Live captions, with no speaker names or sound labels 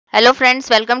Hello friends,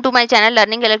 welcome to my channel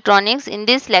Learning Electronics. In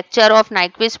this lecture of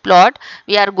Nyquist plot,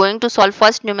 we are going to solve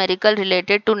first numerical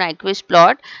related to Nyquist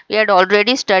plot. We had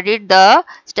already studied the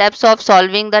steps of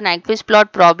solving the Nyquist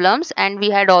plot problems, and we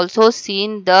had also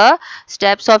seen the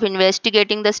steps of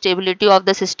investigating the stability of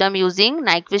the system using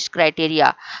Nyquist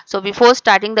criteria. So before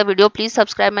starting the video, please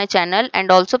subscribe my channel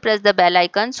and also press the bell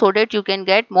icon so that you can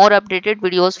get more updated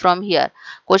videos from here.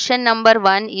 Question number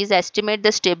 1 is estimate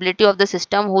the stability of the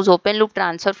system whose open loop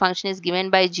transfer function is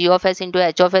given by g of s into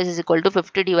h of s is equal to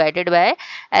 50 divided by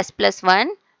s plus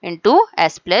 1 into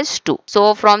s plus 2.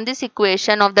 So from this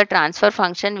equation of the transfer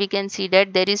function, we can see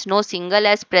that there is no single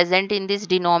s present in this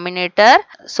denominator.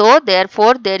 So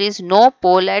therefore there is no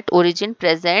pole at origin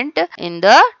present in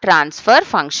the transfer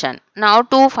function. Now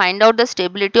to find out the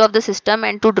stability of the system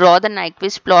and to draw the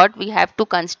Nyquist plot, we have to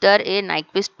consider a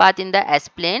Nyquist path in the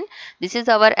S-plane. This is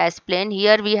our S-plane.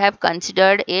 Here we have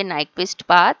considered a Nyquist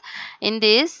path. In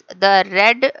this, the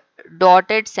red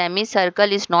dotted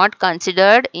semicircle is not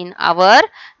considered in our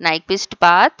Nyquist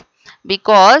path,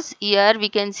 because here we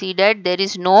can see that there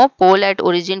is no pole at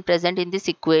origin present in this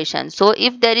equation. So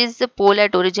if there is a pole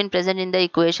at origin present in the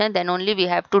equation, then only we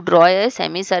have to draw a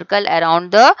semicircle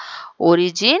around the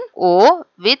origin O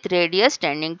with radius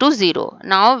tending to 0.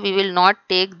 Now we will not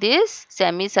take this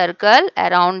semicircle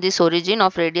around this origin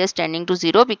of radius tending to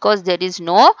 0 because there is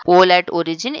no pole at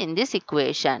origin in this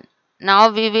equation.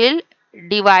 Now we will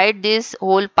divide this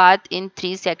whole path in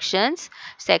 3 sections,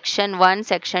 section 1,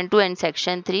 section 2 and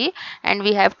section 3, and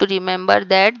we have to remember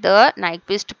that the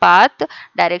Nyquist path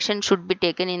direction should be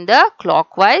taken in the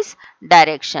clockwise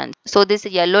direction. So this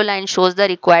yellow line shows the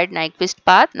required Nyquist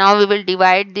path. Now we will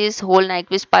divide this whole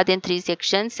Nyquist path in 3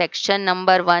 sections, section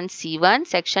number 1 C1,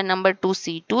 section number 2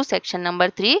 C2, section number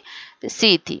 3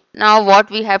 C3. Now what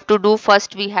we have to do,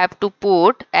 first we have to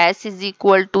put S is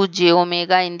equal to j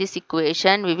omega in this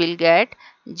equation. We will get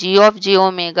g of j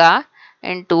omega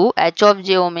into h of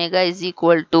j omega is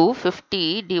equal to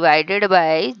 50 divided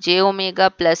by j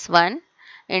omega plus 1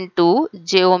 into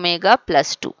j omega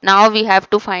plus 2. Now we have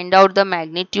to find out the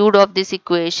magnitude of this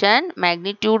equation.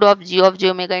 Magnitude of g of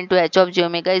j omega into h of j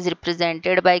omega is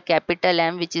represented by capital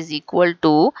M, which is equal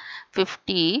to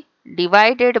 50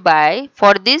 divided by,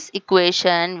 for this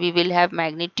equation we will have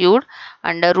magnitude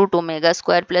under root omega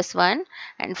square plus 1,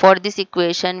 and for this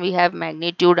equation we have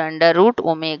magnitude under root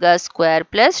omega square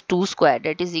plus 2 square,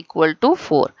 that is equal to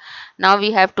 4. Now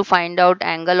we have to find out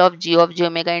angle of g of j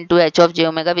omega into h of j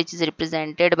omega, which is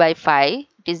represented by phi.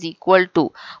 It is equal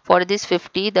to, for this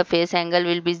 50 the face angle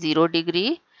will be 0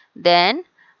 degree, then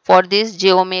for this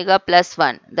j omega plus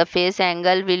 1 the face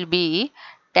angle will be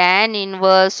tan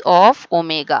inverse of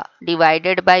omega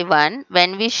divided by 1.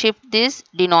 When we shift this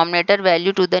denominator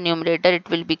value to the numerator, it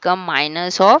will become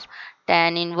minus of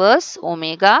tan inverse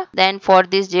omega. Then for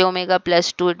this j omega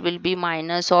plus 2, it will be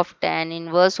minus of tan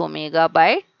inverse omega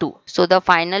by 2. So the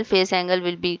final face angle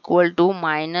will be equal to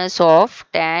minus of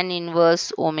tan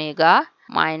inverse omega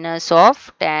minus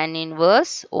of tan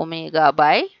inverse omega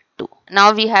by 2.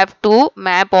 Now we have to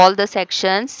map all the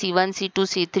sections C1, C2,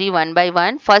 C3 one by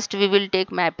one. First we will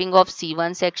take mapping of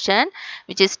C1 section,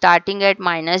 which is starting at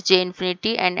minus j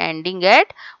infinity and ending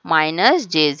at minus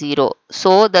j0.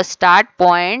 So the start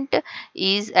point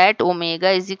is at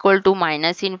omega is equal to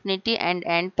minus infinity and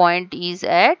end point is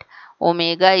at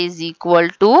omega is equal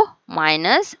to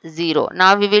minus 0.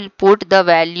 Now we will put the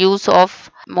values of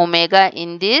omega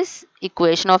in this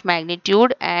equation of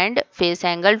magnitude and phase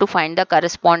angle to find the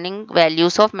corresponding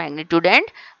values of magnitude and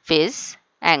phase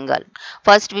angle.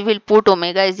 First we will put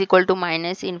omega is equal to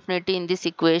minus infinity in this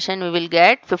equation. We will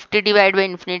get 50 divided by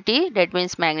infinity, that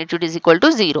means magnitude is equal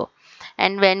to 0.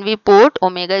 And when we put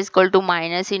omega is equal to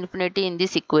minus infinity in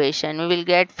this equation, we will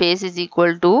get phase is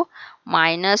equal to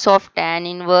minus of tan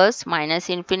inverse minus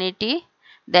infinity,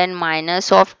 then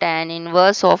minus of tan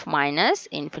inverse of minus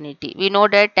infinity. We know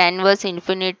that tan inverse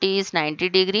infinity is 90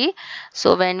 degree.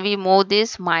 So when we move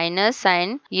this minus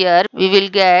sign here, we will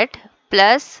get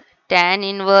plus tan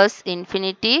inverse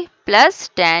infinity plus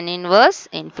tan inverse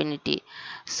infinity.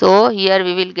 So here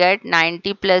we will get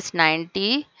 90 plus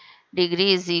 90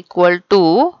 degree is equal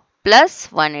to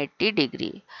plus 180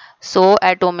 degree. So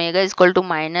at omega is equal to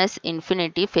minus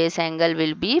infinity, face angle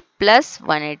will be plus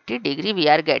 180 degree we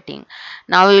are getting.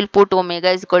 Now we will put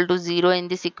omega is equal to 0 in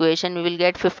this equation. We will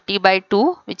get 50 by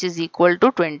 2, which is equal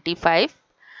to 25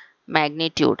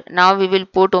 magnitude. Now we will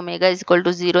put omega is equal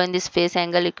to 0 in this face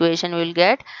angle equation. We will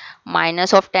get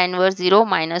minus of tan inverse 0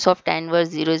 minus of tan inverse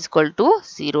 0 is equal to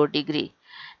 0 degree.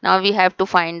 Now we have to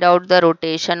find out the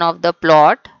rotation of the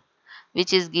plot,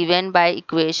 which is given by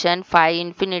equation phi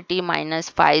infinity minus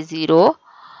phi 0.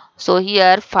 So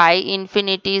here phi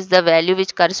infinity is the value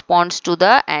which corresponds to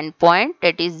the end point,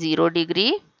 that is 0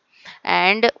 degree,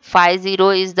 and phi 0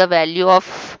 is the value of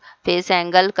phase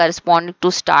angle corresponding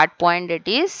to start point, that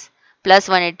is plus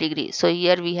 180 degree. So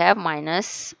here we have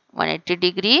minus 180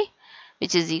 degree,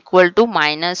 which is equal to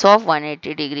minus of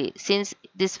 180 degree. Since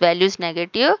this value is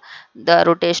negative, the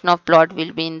rotation of plot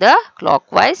will be in the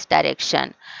clockwise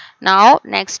direction. Now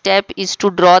next step is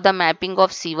to draw the mapping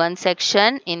of C1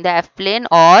 section in the F plane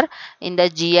or in the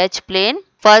GH plane.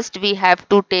 First we have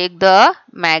to take the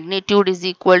magnitude is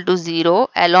equal to 0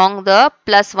 along the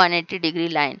plus 180 degree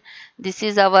line. This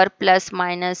is our plus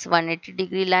minus 180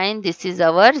 degree line. This is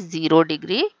our 0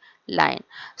 degree line.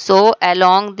 So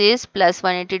along this plus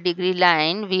 180 degree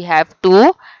line we have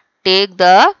to take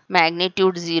the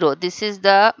magnitude 0. This is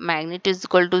the magnitude is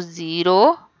equal to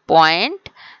 0 point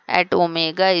at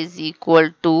omega is equal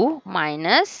to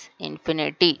minus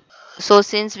infinity. So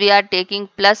since we are taking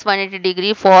plus 180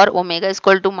 degree for omega is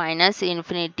equal to minus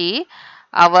infinity,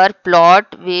 our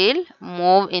plot will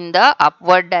move in the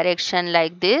upward direction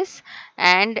like this,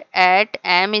 and at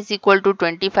m is equal to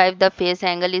 25 the phase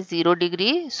angle is 0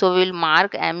 degree. So we will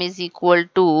mark m is equal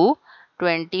to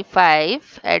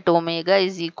 25 at omega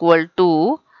is equal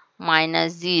to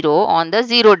minus 0 on the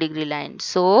 0 degree line.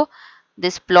 So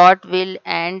this plot will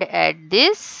end at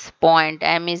this point,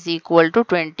 m is equal to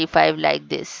 25 like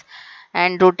this,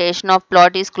 and rotation of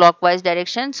plot is clockwise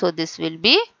direction, so this will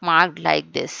be marked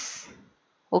like this.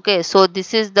 Okay, so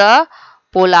this is the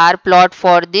polar plot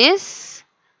for this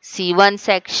C1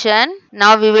 section.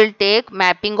 Now we will take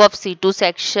mapping of C2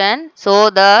 section. So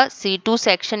the C2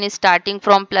 section is starting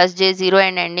from plus j0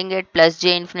 and ending at plus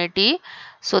j infinity.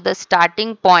 So the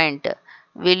starting point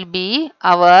will be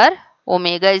our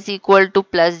omega is equal to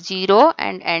plus 0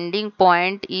 and ending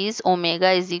point is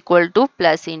omega is equal to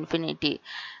plus infinity.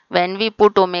 When we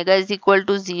put omega is equal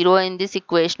to 0 in this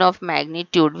equation of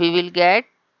magnitude, we will get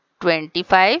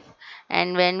 25,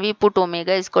 and when we put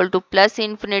omega is equal to plus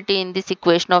infinity in this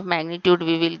equation of magnitude,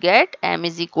 we will get m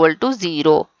is equal to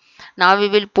 0. Now we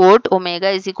will put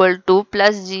omega is equal to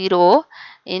plus 0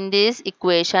 in this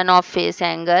equation of phase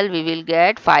angle, we will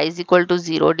get phi is equal to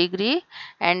 0 degree,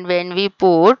 and when we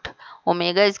put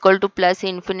omega is equal to plus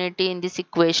infinity in this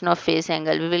equation of phase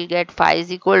angle, we will get phi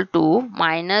is equal to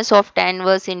minus of tan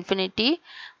inverse infinity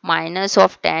minus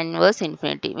of tan inverse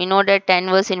infinity. We know that tan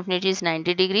inverse infinity is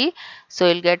 90 degree, so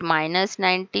we'll get minus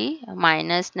 90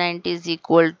 is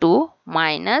equal to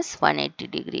minus 180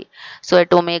 degree. So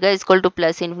at omega is equal to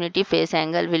plus infinity, phase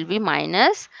angle will be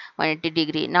minus 180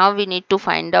 degree. Now we need to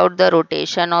find out the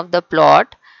rotation of the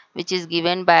plot, which is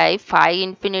given by phi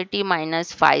infinity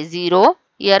minus phi 0.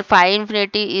 Here phi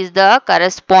infinity is the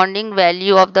corresponding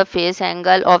value of the phase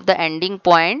angle of the ending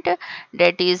point,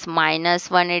 that is minus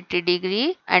 180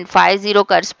 degree, and phi 0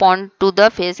 correspond to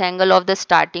the phase angle of the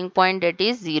starting point, that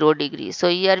is 0 degree. So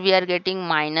here we are getting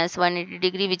minus 180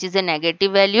 degree, which is a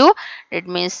negative value. It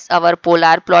means our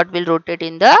polar plot will rotate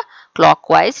in the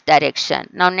clockwise direction.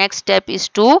 Now next step is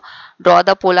to draw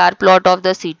the polar plot of the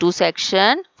C2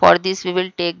 section. For this we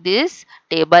will take this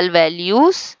table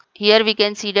values. Here we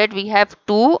can see that we have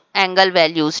two angle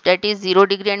values, that is 0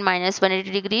 degree and minus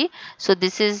 180 degree. So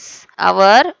this is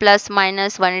our plus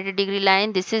minus 180 degree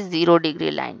line, this is 0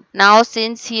 degree line. Now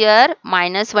since here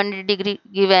minus 180 degree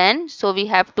given, so we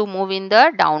have to move in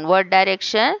the downward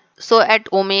direction. So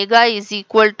at omega is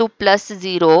equal to plus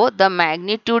 0, the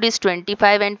magnitude is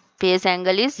 25 and phase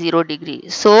angle is 0 degree.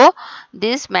 So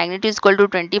this magnitude is equal to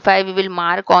 25, we will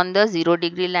mark on the 0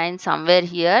 degree line somewhere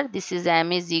here. This is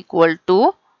m is equal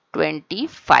to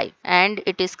 25 and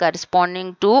it is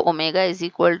corresponding to omega is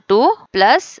equal to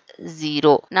plus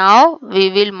 0. Now we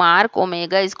will mark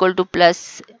omega is equal to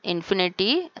plus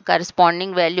infinity,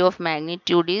 corresponding value of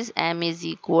magnitude is m is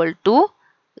equal to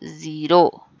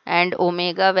 0 and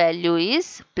omega value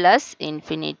is plus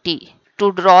infinity.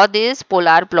 To draw this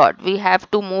polar plot, we have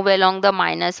to move along the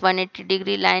minus 180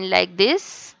 degree line like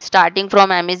this, starting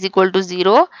from m is equal to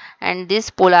 0, and this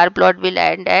polar plot will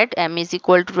end at m is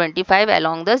equal to 25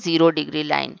 along the 0 degree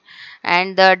line,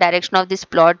 and the direction of this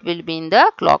plot will be in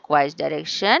the clockwise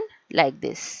direction like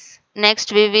this.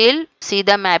 Next we will see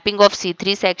the mapping of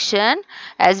C3 section.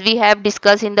 As we have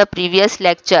discussed in the previous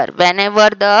lecture, whenever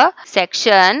the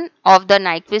section of the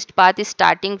Nyquist path is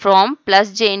starting from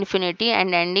plus j infinity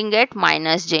and ending at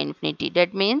minus j infinity,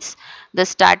 that means the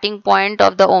starting point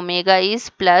of the omega is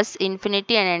plus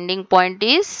infinity and ending point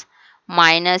is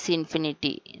minus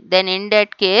infinity, then in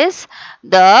that case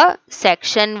the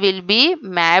section will be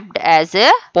mapped as a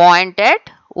point at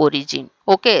origin.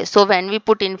 Okay, so when we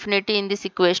put infinity in this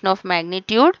equation of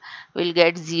magnitude, we'll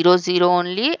get 0, 0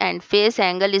 only, and phase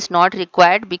angle is not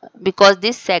required because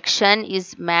this section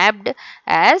is mapped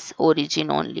as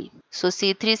origin only. So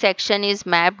C3 section is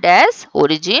mapped as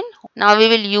origin. Now we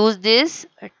will use this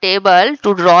table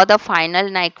to draw the final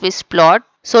Nyquist plot.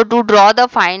 So to draw the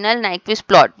final Nyquist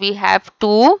plot, we have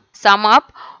to sum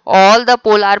up all the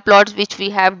polar plots which we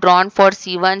have drawn for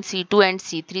C1, C2 and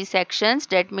C3 sections.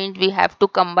 That means we have to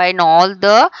combine all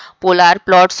the polar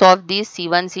plots of these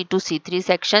C1, C2, C3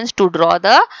 sections to draw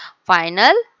the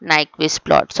final Nyquist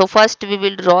plot. So first we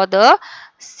will draw the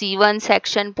C1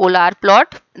 section polar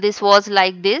plot. This was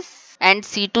like this, and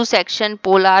C2 section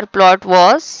polar plot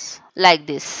was like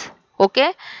this.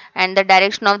 Okay, and the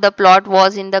direction of the plot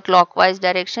was in the clockwise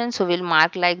direction, so we'll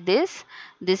mark like this.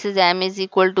 This is m is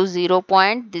equal to 0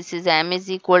 point, this is m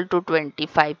is equal to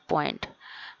 25 point.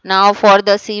 Now for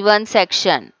the C1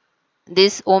 section,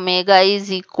 this omega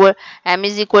is equal, m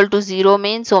is equal to 0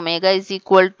 means omega is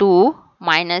equal to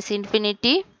minus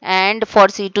infinity, and for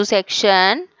C2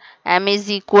 section m is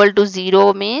equal to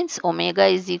 0 means omega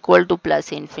is equal to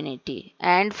plus infinity,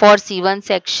 and for C1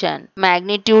 section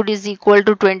magnitude is equal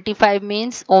to 25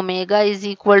 means omega is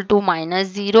equal to minus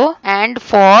 0, and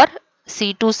for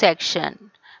C2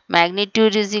 section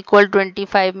magnitude is equal to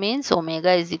 25 means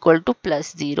omega is equal to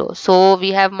plus 0. So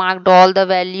we have marked all the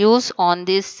values on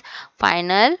this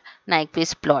final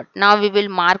Nyquist plot. Now we will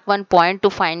mark one point to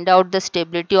find out the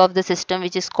stability of the system,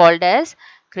 which is called as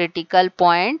critical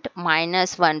point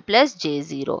 -1 plus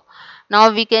J0.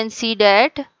 Now we can see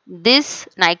that this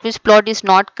Nyquist plot is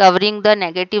not covering the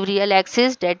negative real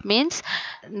axis. That means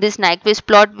this Nyquist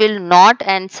plot will not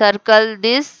encircle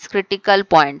this critical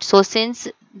point. So since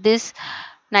this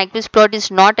Nyquist plot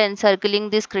is not encircling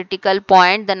this critical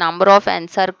point, the number of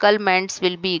encirclements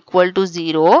will be equal to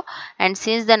 0, and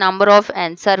since the number of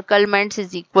encirclements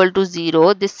is equal to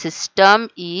 0, this system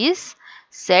is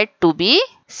said to be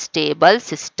stable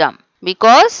system.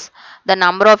 Because the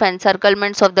number of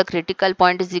encirclements of the critical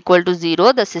point is equal to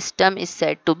 0, the system is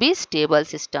said to be stable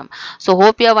system. So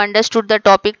hope you have understood the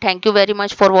topic. Thank you very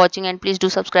much for watching, and please do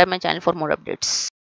subscribe my channel for more updates.